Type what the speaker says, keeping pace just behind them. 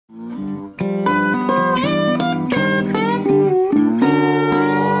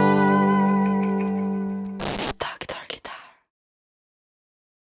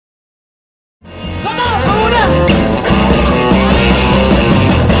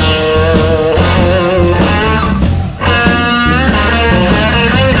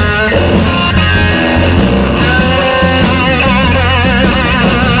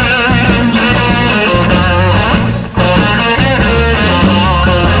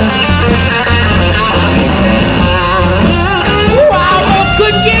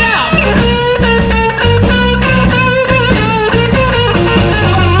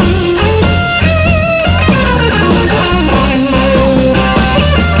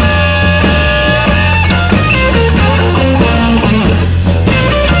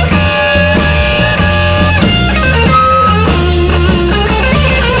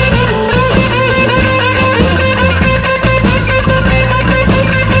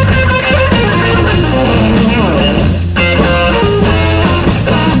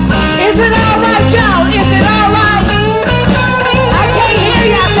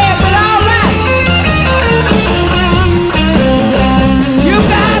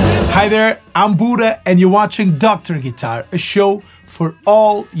Hi there, I'm Budda and you're watching Dr. Guitar, a show for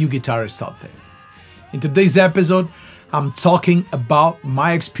all you guitarists out there. In today's episode, I'm talking about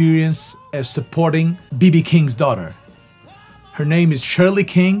my experience as supporting B.B. King's daughter. Her name is Shirley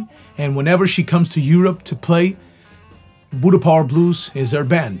King, and whenever she comes to Europe to play, Budda Power Blues is her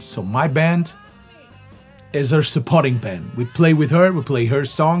band. So my band is her supporting band. We play with her, we play her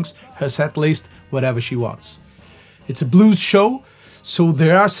songs, her set list, whatever she wants. It's a blues show, so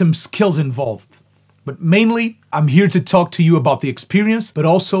there are some skills involved. But mainly, I'm here to talk to you about the experience, but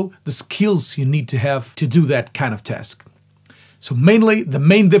also the skills you need to have to do that kind of task. So mainly, the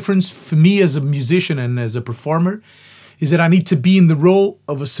main difference for me as a musician and as a performer is that I need to be in the role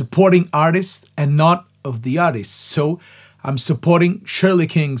of a supporting artist and not of the artist. So I'm supporting Shirley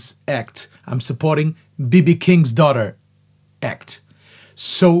King's act. I'm supporting B.B. King's daughter act.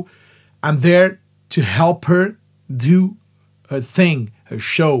 So I'm there to help her do her thing, her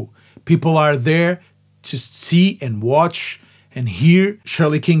show. People are there to see and watch and hear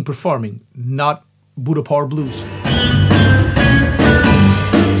Shirley King performing, not Budda Power Blues.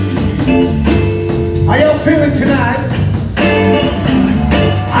 How y'all feeling tonight?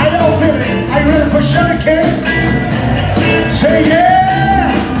 How y'all feeling? Are you ready for Shirley King? Say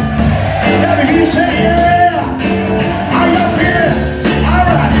yeah! Let me hear you say yeah! How y'all feeling?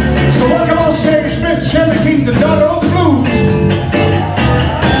 Alright, so welcome on stage, Miss Shirley King, the daughter of the blues.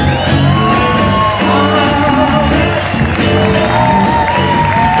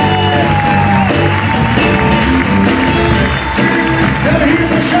 Let me hear you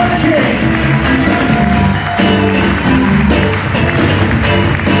for Shirley King.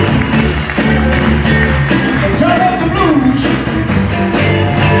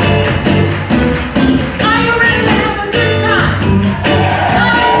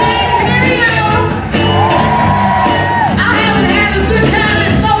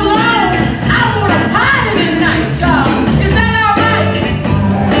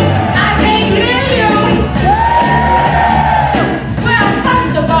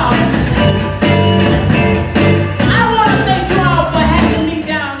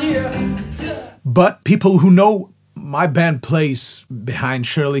 But people who know my band plays behind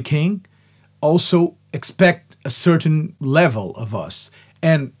Shirley King also expect a certain level of us.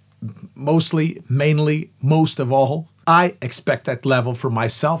 And mostly, mainly, most of all, I expect that level from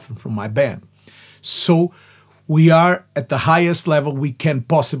myself and from my band. So we are at the highest level we can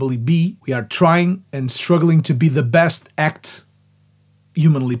possibly be. We are trying and struggling to be the best act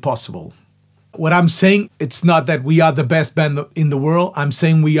humanly possible. What I'm saying, it's not that we are the best band in the world. I'm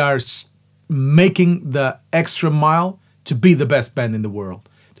saying we are making the extra mile to be the best band in the world,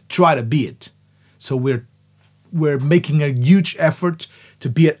 to try to be it. So we're making a huge effort to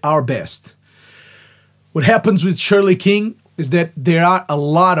be at our best. What happens with Shirley King is that there are a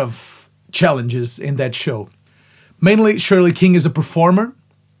lot of challenges in that show. Mainly, Shirley King is a performer,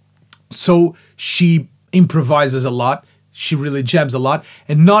 so she improvises a lot, she really jams a lot,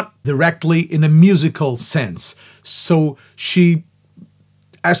 and not directly in a musical sense. So she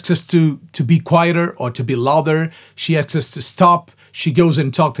asks us to be quieter or to be louder. She asks us to stop. She goes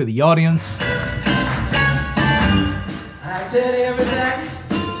and talks to the audience. I said everybody.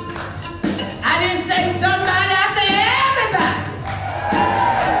 I didn't say somebody, I said everybody.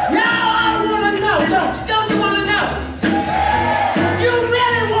 Y'all all want to know, don't you? Don't you want to know? You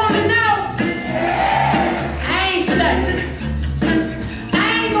really want to know? I ain't studying. I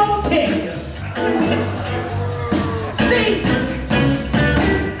ain't gonna tell you. See?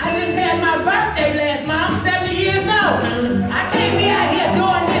 I can't be out here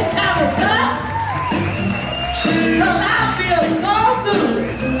doing this kind of stuff because I feel so good.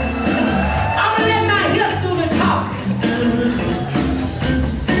 I'm gonna let my hips do the talking.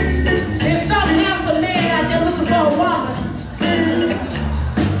 There's some handsome man out there looking for a woman.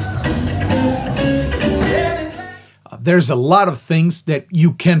 There's a lot of things that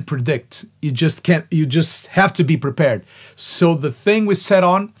you can't predict. You just can't. You just have to be prepared. So the thing we set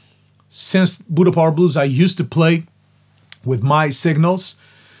on, since Budda Power Blues, I used to play with my signals,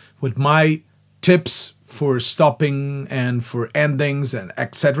 with my tips for stopping and for endings and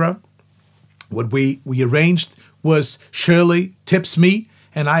etc. What we arranged was Shirley tips me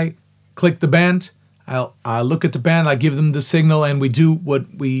and I click the band, I look at the band, I give them the signal and we do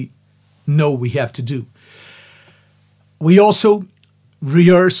what we know we have to do. We also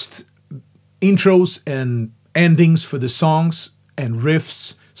rehearsed intros and endings for the songs and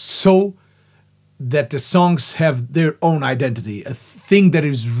riffs so that the songs have their own identity, a thing that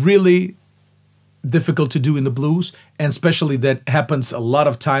is really difficult to do in the blues, and especially that happens a lot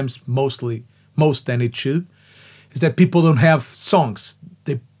of times, most than it should, is that people don't have songs.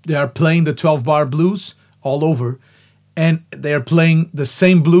 They They are playing the 12-bar blues all over, and they are playing the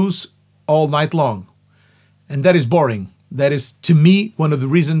same blues all night long. And that is boring. That is, to me, one of the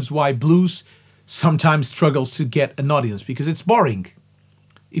reasons why blues sometimes struggles to get an audience, because it's boring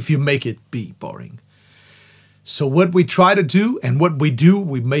if you make it be boring. So what we try to do, and what we do,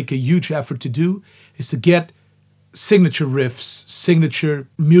 we make a huge effort to do, is to get signature riffs, signature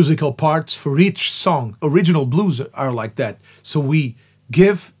musical parts for each song. Original blues are like that. So we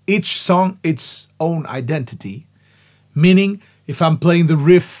give each song its own identity. Meaning, if I'm playing the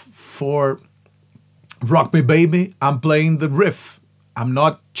riff for Rock Me Baby, I'm playing the riff. I'm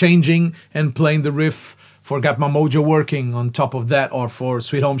not changing and playing the riff for Got My Mojo Working on top of that, or for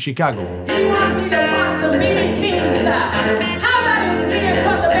Sweet Home Chicago. He want me to rock some B.B. King style. How about it again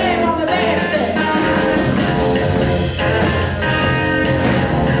for the band on the bandstand?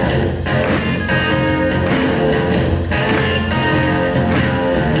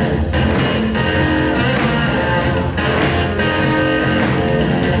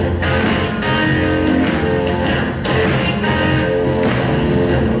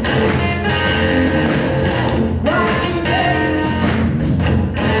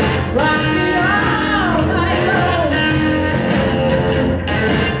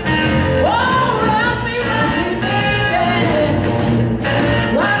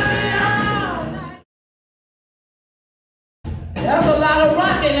 That's a lot of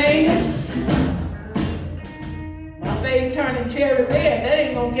rocking, ain't it? My face turning cherry red, that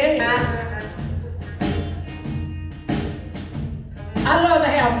ain't no game. I love to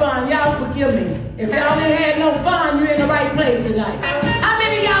have fun, y'all forgive me. If y'all ain't had no fun, you're in the right place tonight. How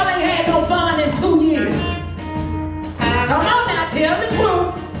many of y'all ain't had no fun in 2 years? Come on now, tell the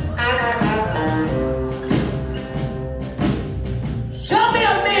truth. Show me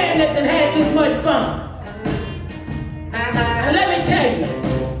a man that done had this much fun. And let me tell you,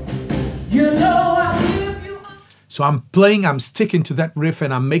 you know I give you. So I'm playing, I'm sticking to that riff,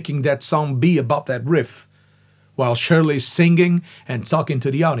 and I'm making that song be about that riff, while Shirley's singing and talking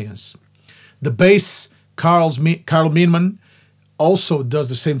to the audience. The bass, Carl Meeman, also does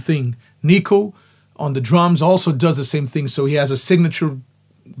the same thing. Nico on the drums also does the same thing, so he has a signature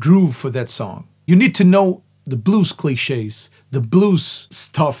groove for that song. You need to know the blues cliches, the blues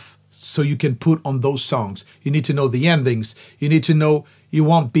stuff, so you can put on those songs. You need to know the endings. You need to know you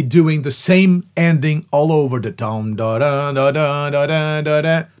won't be doing the same ending all over the dum da da da da da da da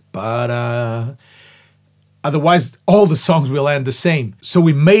da ba da. Otherwise, all the songs will end the same. So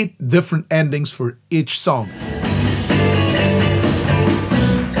we made different endings for each song.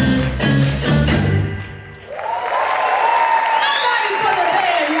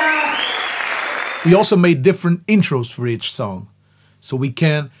 We also made different intros for each song, so we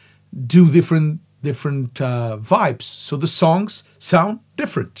can do different vibes. So the songs sound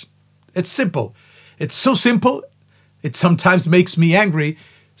different. It's simple. It's so simple, it sometimes makes me angry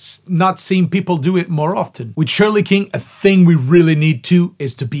not seeing people do it more often. With Shirley King, a thing we really need to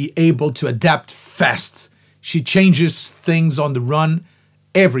is to be able to adapt fast. She changes things on the run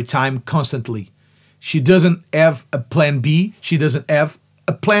every time, constantly. She doesn't have a plan B, she doesn't have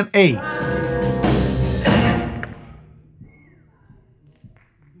a plan A.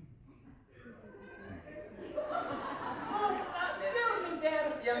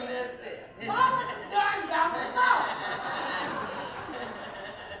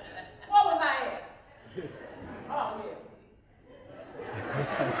 What was I at? Oh, yeah.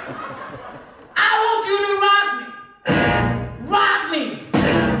 I want you to rock me. Rock me.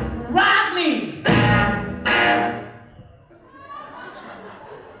 Rock me.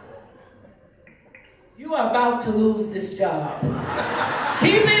 You are about to lose this job.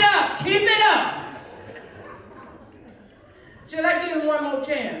 Keep it up. Keep it up. Should I give him one more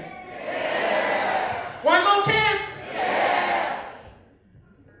chance? Yeah. One more chance? Yeah.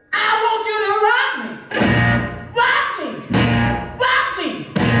 I want you to rock me. Rock me. Rock me.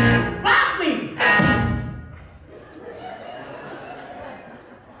 Rock me.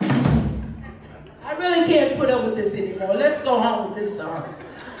 I really can't put up with this anymore. Let's go home with this song.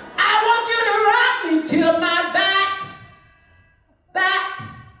 I want you to rock me till my back.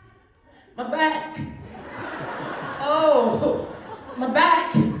 My back. Oh, my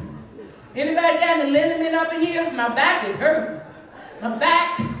back. Anybody got any liniment up in here? My back is hurting. My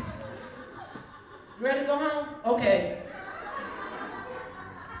back. You ready to go home? Okay.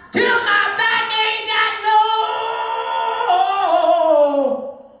 Till my back ain't got no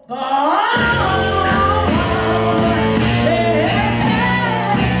bone.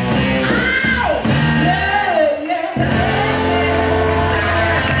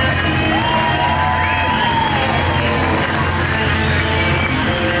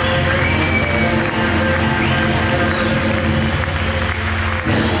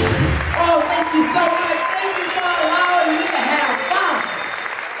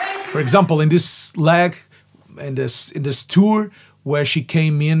 example, in this leg, in this tour where she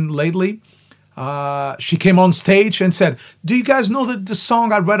came in lately, she came on stage and said, "Do you guys know the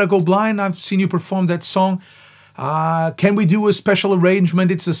song I'd Rather Go Blind? I've seen you perform that song. Can we do a special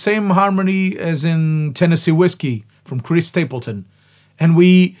arrangement? It's the same harmony as in Tennessee Whiskey from Chris Stapleton." And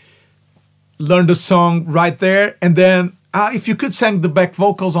we learned the song right there. And then if you could sing the back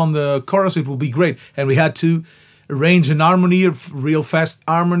vocals on the chorus, it would be great. And we had to arrange an harmony, a real fast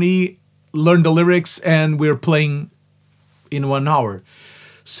harmony, learn the lyrics, and we're playing in 1 hour.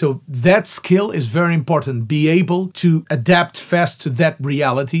 So that skill is very important. Be able to adapt fast to that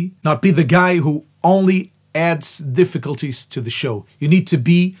reality, not be the guy who only adds difficulties to the show. You need to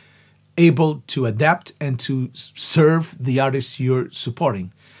be able to adapt and to serve the artists you're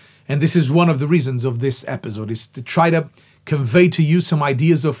supporting. And this is one of the reasons of this episode, is to try to convey to you some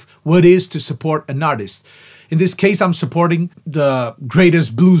ideas of what it is to support an artist. In this case, I'm supporting the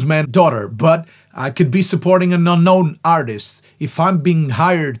greatest bluesman daughter, but I could be supporting an unknown artist. If I'm being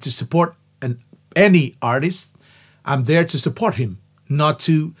hired to support any artist, I'm there to support him, not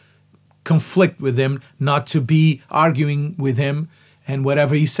to conflict with him, not to be arguing with him and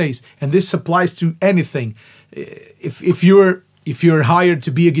whatever he says. And this applies to anything. If you're hired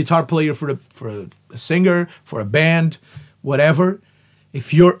to be a guitar player for a singer, for a band, whatever,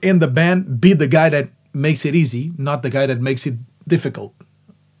 if you're in the band, be the guy that makes it easy, not the guy that makes it difficult.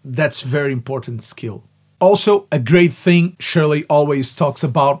 That's very important skill. Also, a great thing Shirley always talks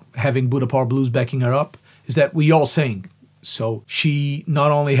about, having Buddha Power Blues backing her up, is that we all sing. So she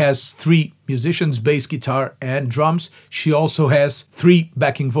not only has 3 musicians, bass, guitar, and drums, she also has 3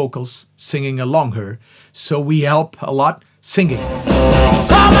 backing vocals singing along her. So we help a lot singing.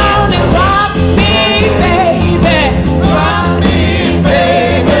 Come on and rock me, baby. Rock me,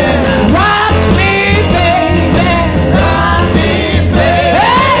 baby. Rock me, baby. Rock me, baby.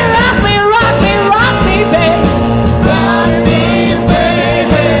 Hey, rock me, rock me, rock me, baby. Rock me,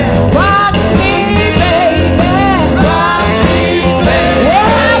 baby. Rock me, baby. Rock me, baby.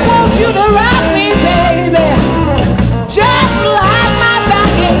 Yeah, I want you to rock me, baby. Just like my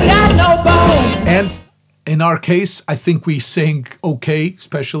back ain't got no bone. And in our case, I think we sing okay,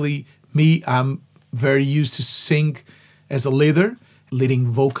 especially me. I'm very used to sing as a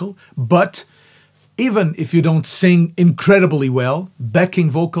leading vocal. But even if you don't sing incredibly well, backing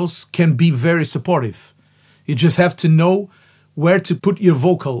vocals can be very supportive. You just have to know where to put your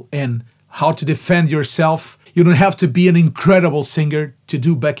vocal in, how to defend yourself. You don't have to be an incredible singer to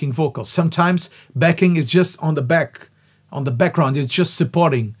do backing vocals. Sometimes backing is just on the background. It's just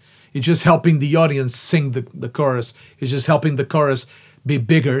supporting. You're just helping the audience sing the chorus. You're just helping the chorus be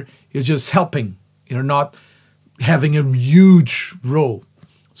bigger. You're just helping. You're not having a huge role.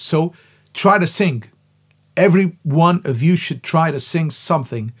 So try to sing. Every one of you should try to sing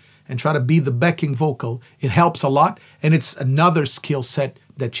something and try to be the backing vocal. It helps a lot, and it's another skill set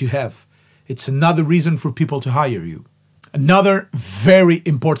that you have. It's another reason for people to hire you. Another very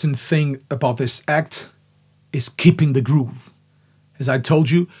important thing about this act is keeping the groove. As I told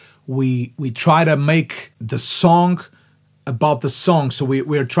you, we try to make the song about the song. So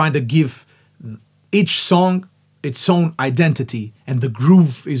we're trying to give each song its own identity, and the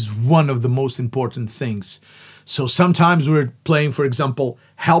groove is one of the most important things. So sometimes we're playing, for example,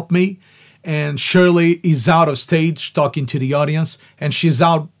 Help Me, and Shirley is out of stage talking to the audience, and she's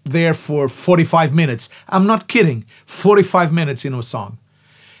out there for 45 minutes. I'm not kidding, 45 minutes in a song.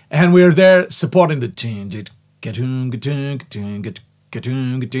 And we're there supporting the If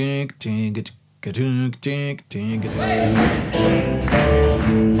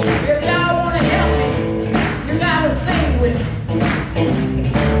y'all want to help me, you gotta sing with me.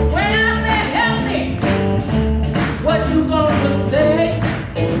 When I say help me, what you gonna say?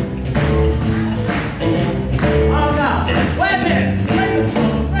 Oh no, wait a minute,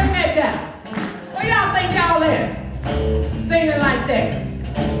 bring that down. Where y'all think y'all at? Singing like that.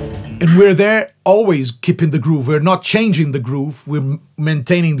 And we're there always keeping the groove. We're not changing the groove. We're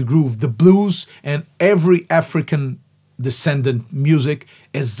maintaining the groove. The blues and every African descendant music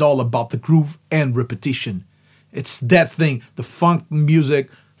is all about the groove and repetition. It's that thing. The funk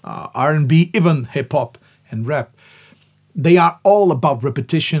music, R&B, even hip-hop and rap. They are all about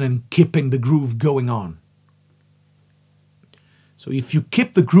repetition and keeping the groove going on. So if you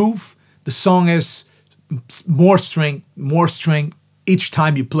keep the groove, the song has more strength each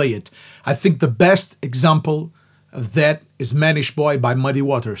time you play it. I think the best example of that is Manish Boy by Muddy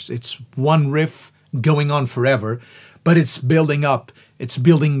Waters. It's one riff going on forever, but it's building up. It's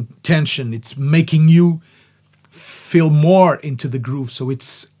building tension. It's making you feel more into the groove. So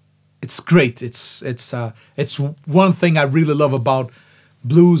it's great. It's one thing I really love about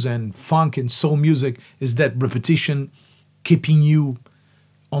blues and funk and soul music is that repetition, keeping you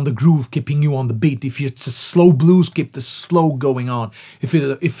on the groove, keeping you on the beat. If it's a slow blues, keep the slow going on. If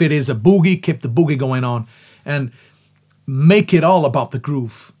it is a boogie, keep the boogie going on. And make it all about the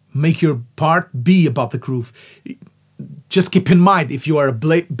groove. Make your part be about the groove. Just keep in mind, if you are a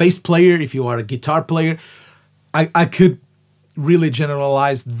bass player, if you are a guitar player, I could really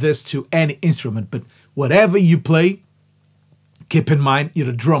generalize this to any instrument, but whatever you play, keep in mind you're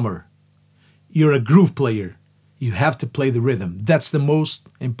a drummer. You're a groove player. You have to play the rhythm. That's the most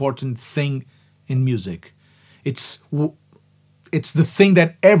important thing in music. It's the thing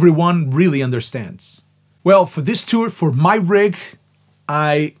that everyone really understands. Well, for this tour, for my rig,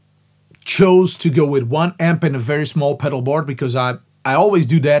 I chose to go with 1 amp and a very small pedal board because I always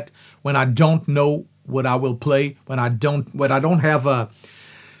do that when I don't know what I will play, when I don't have a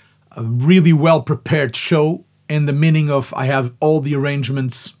really well prepared show, in the meaning of I have all the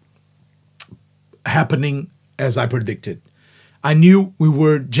arrangements happening as I predicted. I knew we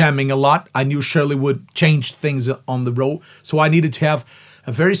were jamming a lot. I knew Shirley would change things on the road, so I needed to have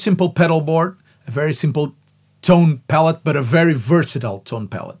a very simple pedal board, a very simple tone palette, but a very versatile tone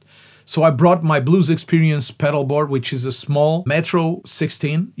palette. So I brought my Blues Experience pedal board, which is a small Metro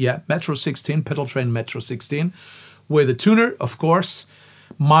 16, Metro 16, pedal train Metro 16, with a tuner, of course.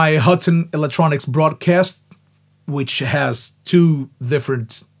 My Hudson Electronics Broadcast, which has 2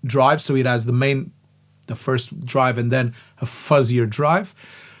 different drives, so it has the first drive and then a fuzzier drive.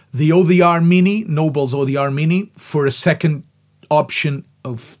 The ODR Mini, Noble's ODR Mini, for a second option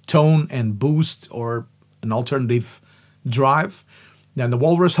of tone and boost or an alternative drive. Then the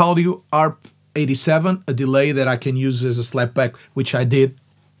Walrus Audio ARP87, a delay that I can use as a slapback, which I did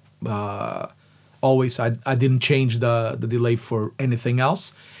always. I didn't change the delay for anything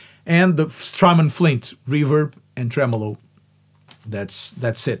else. And the Strymon Flint reverb and tremolo. That's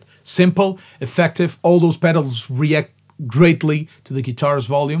it. Simple, effective. All those pedals react greatly to the guitar's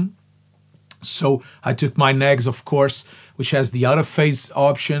volume. So I took my Nags, of course, which has the out of phase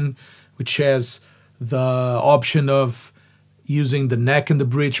option, which has the option of using the neck and the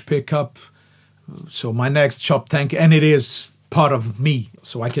bridge pickup. So my Nags chop tank, and it is part of me.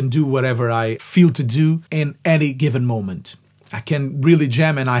 So I can do whatever I feel to do in any given moment. I can really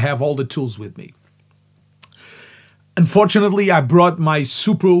jam, and I have all the tools with me. Unfortunately, I brought my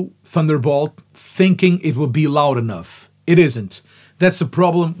Supro Thunderbolt thinking it would be loud enough. It isn't. That's the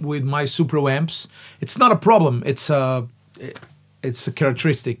problem with my Supro amps. It's not a problem, it's a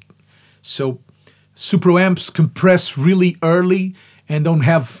characteristic. So Supro amps compress really early and don't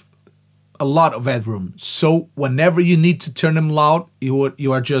have a lot of headroom. So whenever you need to turn them loud,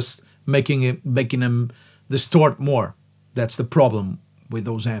 you are just making them distort more. That's the problem with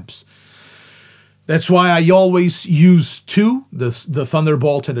those amps. That's why I always use 2, the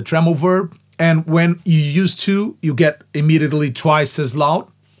Thunderbolt and the Tremoverb. And when you use 2, you get immediately twice as loud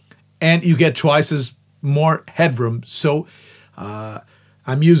and you get twice as more headroom. So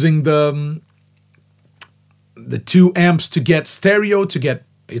I'm using the 2 amps to get stereo,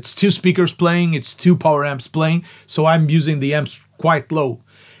 it's 2 speakers playing, it's 2 power amps playing. So I'm using the amps quite low.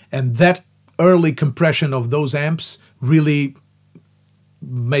 And that early compression of those amps really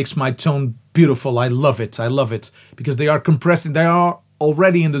makes my tone beautiful. I love it. I love it because they are compressing. They are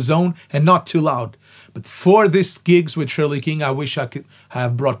already in the zone and not too loud. But for this gigs with Shirley King, I wish I could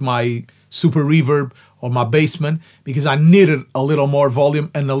have brought my Super Reverb or my Bassman because I needed a little more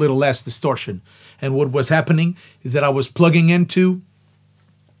volume and a little less distortion. And what was happening is that I was plugging into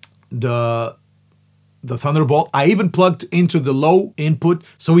the Thunderbolt. I even plugged into the low input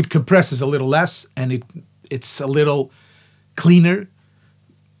so it compresses a little less and it's a little cleaner.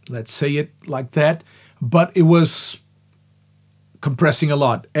 Let's say it like that. But it was compressing a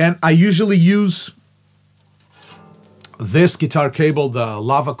lot. And I usually use this guitar cable, the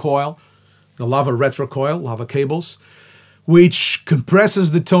Lava Coil, the Lava Retro Coil, Lava cables, which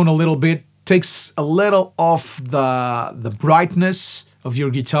compresses the tone a little bit, takes a little off the brightness of your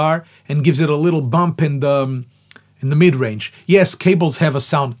guitar and gives it a little bump in the mid-range. Yes, cables have a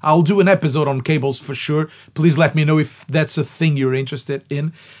sound. I'll do an episode on cables for sure. Please let me know if that's a thing you're interested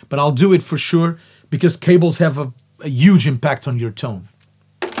in. But I'll do it for sure because cables have a huge impact on your tone.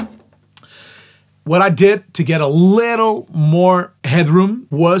 What I did to get a little more headroom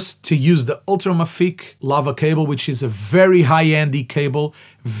was to use the Ultramafic Lava cable, which is a very high-endy cable.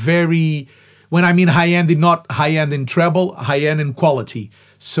 When I mean high-end, not high-end in treble, high-end in quality.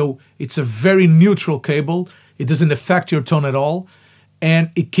 So it's a very neutral cable. It doesn't affect your tone at all.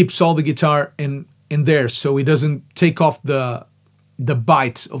 And it keeps all the guitar in there. So it doesn't take off the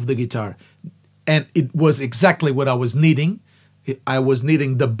bite of the guitar. And it was exactly what I was needing I was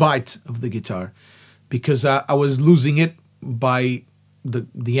needing the bite of the guitar because I was losing it by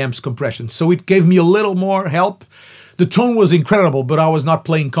the amp's compression. So it gave me a little more help. The tone was incredible, but I was not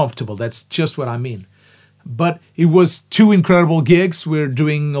playing comfortable. That's just what I mean. But it was 2 incredible gigs. We're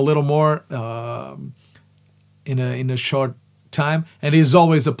doing a little more in a short time, and it is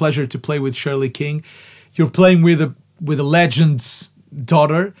always a pleasure to play with Shirley King. You're playing with a legend's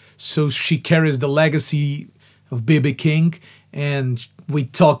daughter, so she carries the legacy of B.B. King, and we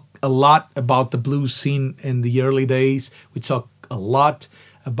talk a lot about the blues scene in the early days. We talk a lot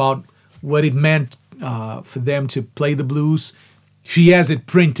about what it meant for them to play the blues. She has it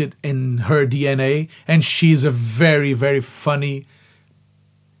printed in her DNA, and she's a very, very funny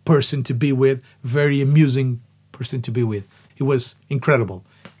person to be with, very amusing person to be with. It was incredible.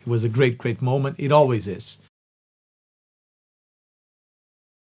 It was a great, great moment. It always is.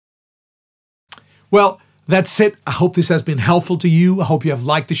 Well, that's it. I hope this has been helpful to you. I hope you have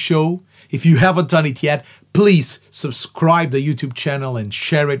liked the show. If you haven't done it yet, please subscribe the YouTube channel and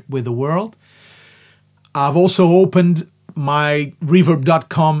share it with the world. I've also opened my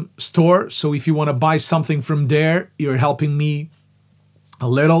reverb.com store, so if you want to buy something from there, you're helping me a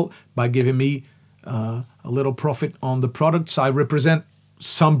little by giving me a little profit on the products. I represent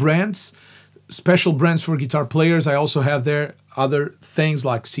some brands, special brands for guitar players. I also have there other things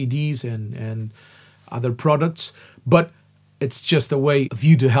like CDs and other products, but it's just a way of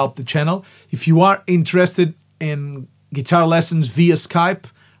you to help the channel. If you are interested in guitar lessons via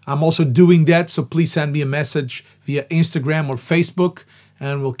Skype, I'm also doing that, so please send me a message via Instagram or Facebook,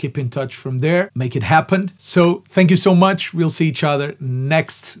 and we'll keep in touch from there. Make it happen. So thank you so much. We'll see each other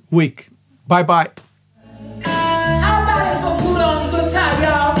next week. Bye-bye.